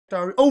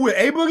Oh, with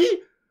A Boogie?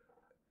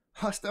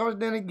 Hot stars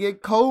then it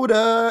get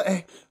colder.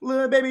 Hey,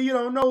 little baby, you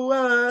don't know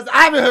us.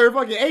 I haven't heard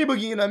fucking A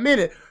Boogie in a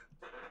minute.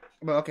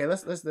 But okay,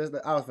 let's I was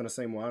finna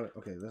say more.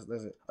 Okay, let's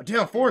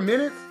damn, 4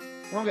 minutes?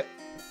 Okay.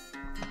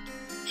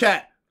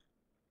 Chat.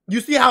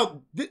 You see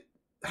how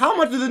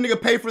much does this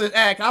nigga pay for this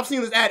ad? I've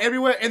seen this ad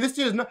everywhere, and this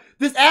shit is not.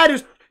 This ad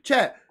is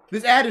chat.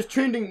 This ad is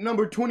trending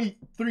number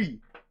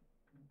 23.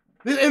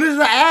 This is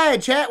an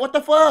ad, chat. What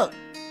the fuck?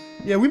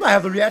 Yeah, we might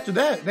have to react to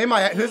that.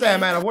 This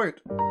ad might have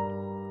worked.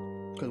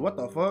 Cause what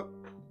the fuck?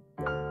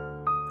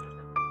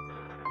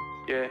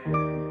 Yeah.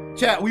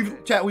 Chat. We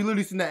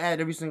literally seen that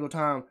ad every single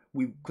time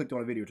we clicked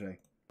on a video today.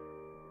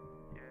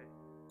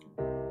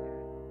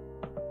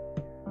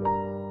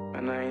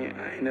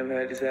 I ain't never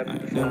had this happen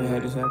before. Never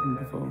had this happen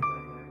before.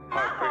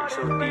 Heartbreak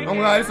so deep. Oh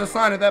my god, it's a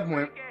sign at that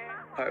point.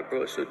 Heart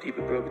broke so deep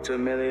it broke into a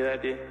melody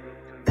like this.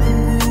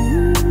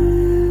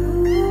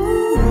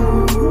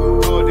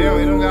 Oh damn,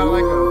 it don't got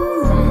like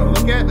a something to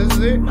look at. This is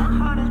it. My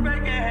heart is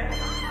breaking.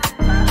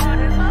 My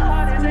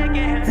heart is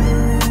aching.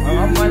 Oh,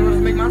 I'm like,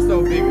 let's make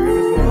myself bigger.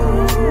 This one.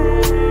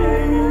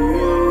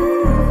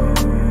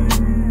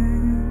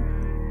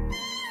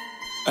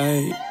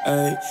 Ay,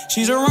 ay.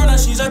 She's a runner,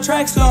 she's a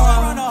track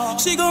star.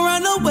 She gon'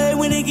 run away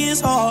when it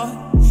gets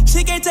hard.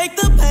 She can't take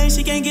the pain,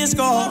 she can't get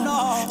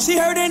scarred. She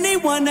hurt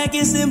anyone that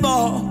gets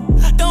involved.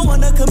 Don't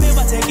wanna commit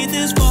by taking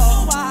this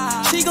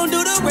far. She gon'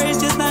 do the race,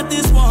 just not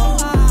this one.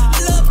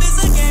 Love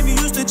is a game you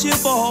used to cheer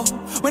for.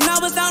 When I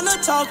was down to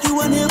talk, you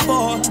weren't here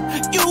for.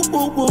 You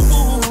woo woo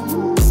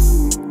woo.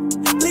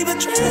 Leave a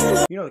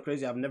trail. You know what's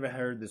crazy? I've never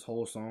heard this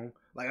whole song.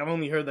 Like I've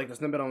only heard like the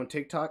snippet on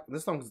TikTok.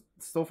 This song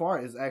so far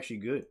is actually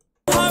good.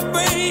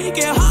 Heartbreak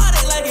and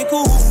heartache like it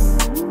cool.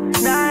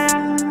 Nah,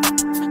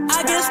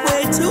 I guess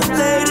way too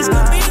late is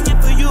convenient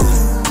for you.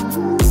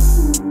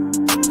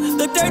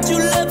 The dirt you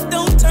left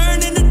don't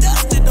turn into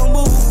dust, it don't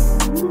move.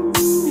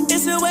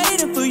 It's still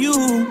waiting for you.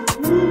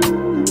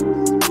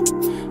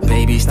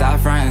 Baby, stop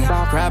fronting.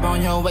 Grab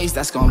on your waist,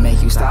 that's gonna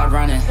make you stop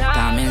running.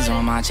 Diamonds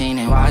on my chain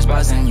and watch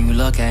buzzing. You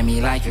look at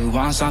me like you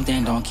want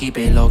something. Don't keep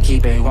it low,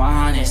 keep it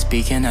 100.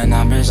 Speaking of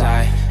numbers,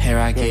 I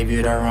gave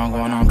you the wrong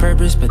one on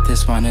purpose, but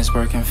this one is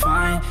working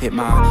fine. Hit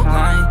my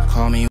line,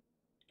 call me.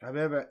 Have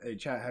you ever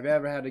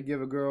had to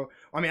give a girl?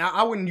 I mean,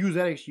 I wouldn't use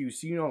that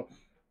excuse. You know,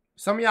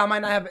 some of y'all might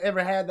not have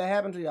ever had that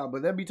happen to y'all,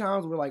 but there be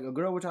times where like a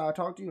girl would try to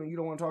talk to you and you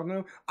don't want to talk to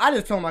them. I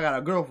just tell them I got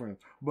a girlfriend,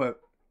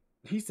 but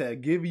he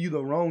said give you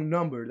the wrong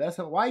number. That's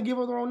why give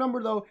her the wrong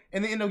number though,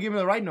 and then end up giving her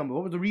the right number.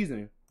 What was the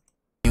reasoning?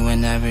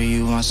 Whenever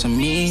you want some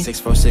me,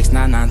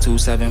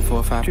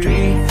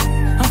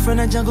 646-992-7453. I'm from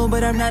the jungle,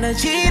 but I'm not a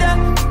cheater.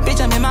 Bitch,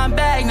 I'm in my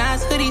bag, now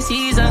it's hoodie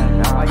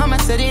season. I'ma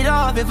set it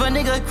off if a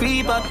nigga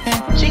creep up.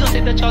 And she gon'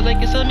 take the charge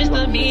like it's a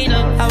misdemeanor.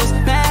 I was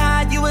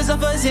mad, you was up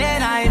for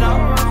 10, I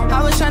know.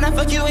 I was tryna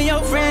fuck you and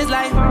your friends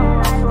like.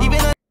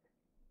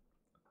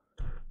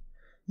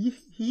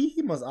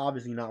 He must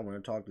obviously not want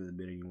to talk to this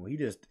bitch anymore. He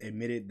just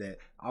admitted that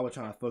I was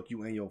trying to fuck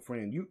you and your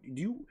friend.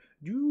 Do you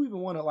even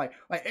want to like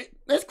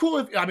it's cool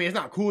if, I mean, it's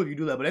not cool if you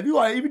do that, but if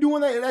you're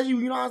doing that, that's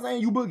you know what I'm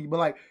saying, you Boogie. But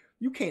like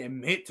you can't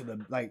admit to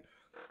the like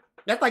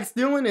that's like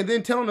stealing and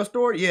then telling a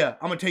story. Yeah,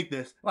 I'm gonna take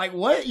this. Like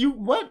what?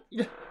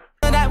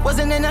 That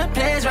wasn't in the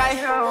plans, right?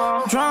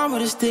 Drawn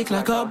with a stick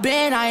like a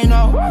bend, I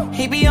know.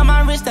 He be on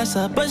my wrist, that's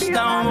a bust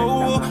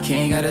down.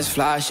 King of this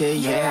fly shit,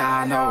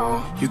 yeah, I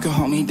know. You can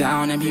hold me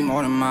down and be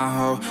more than my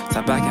hoe.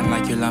 Stop acting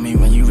like you love me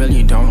when you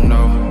really don't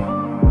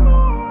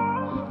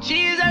know.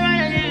 She's a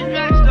running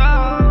track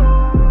star.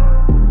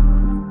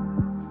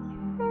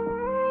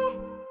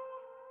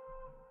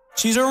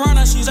 She's a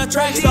runner, she's a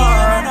track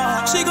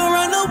star. She gon'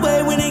 run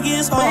away when it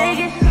gets hard.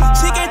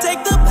 She can't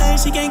take the pain,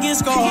 she can't get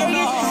scarred.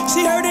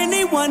 She hurt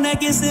anyone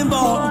that gets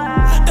involved.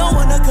 Don't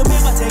wanna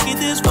commit by taking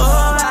this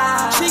far.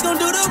 She gon'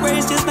 do the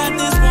race, just not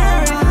this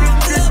one.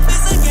 Love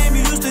is a game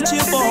you used to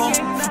cheer for.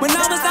 When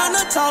I was down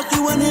to talk,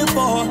 you weren't here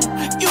for.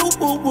 You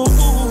woo woo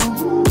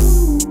woo.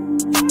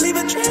 Leave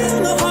a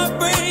trail of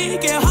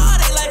heartbreak and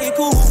heartache like it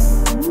cool.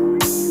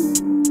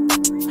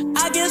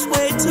 I guess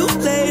way too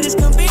late is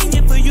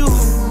convenient for you.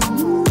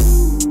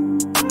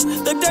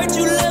 The dirt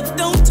you left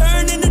don't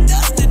turn into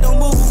dust, it don't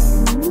move.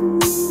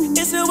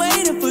 It's still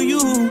waiting for you.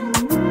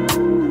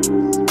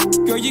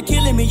 Girl, you're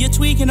killing me, you're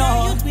tweaking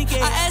all.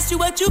 I asked you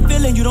what you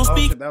feeling, you don't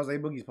speak. That was A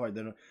Boogie's part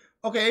then.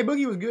 Okay, A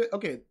Boogie was good.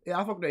 Okay, yeah,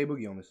 I fuck with A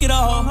Boogie on this. It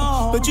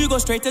all, but you go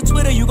straight to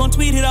Twitter, you gon'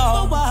 tweet it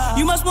all.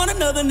 You must want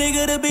another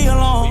nigga to be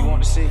alone. You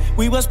want to see?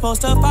 We was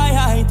supposed to fight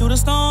high through the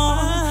storm.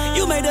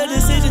 You made a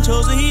decision,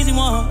 chose the easy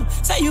one.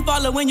 Say you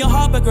following your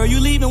heart, but girl, you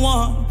leaving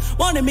one.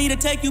 Wanted me to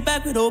take you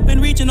back with open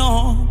reaching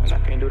arms. I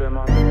can't do that,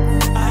 mom.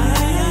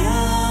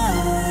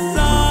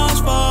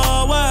 Lost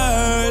for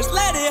words,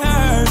 let it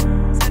hurt.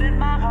 Setting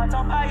my heart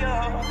on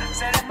fire.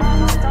 Setting my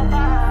heart on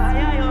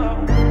fire.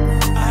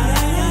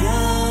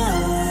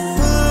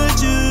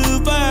 Put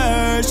you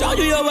first, show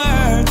you your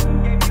worth.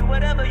 Give you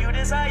whatever you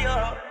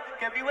desire.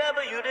 Give you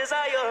whatever you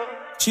desire.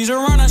 She's a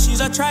runner, she's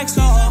a track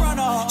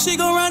star. She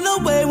gon' run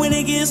away when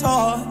it gets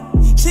hard.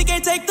 She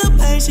can't take the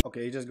pain.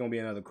 Okay, it's just gonna be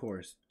another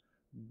chorus.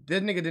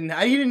 This nigga didn't.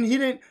 He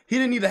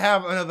didn't need to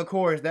have another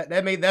chorus.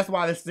 That's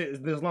why this is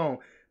this long.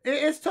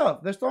 It's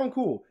tough. The song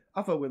cool.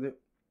 I fuck with it.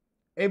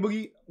 A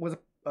Boogie was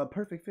a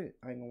perfect fit.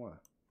 I ain't gonna lie.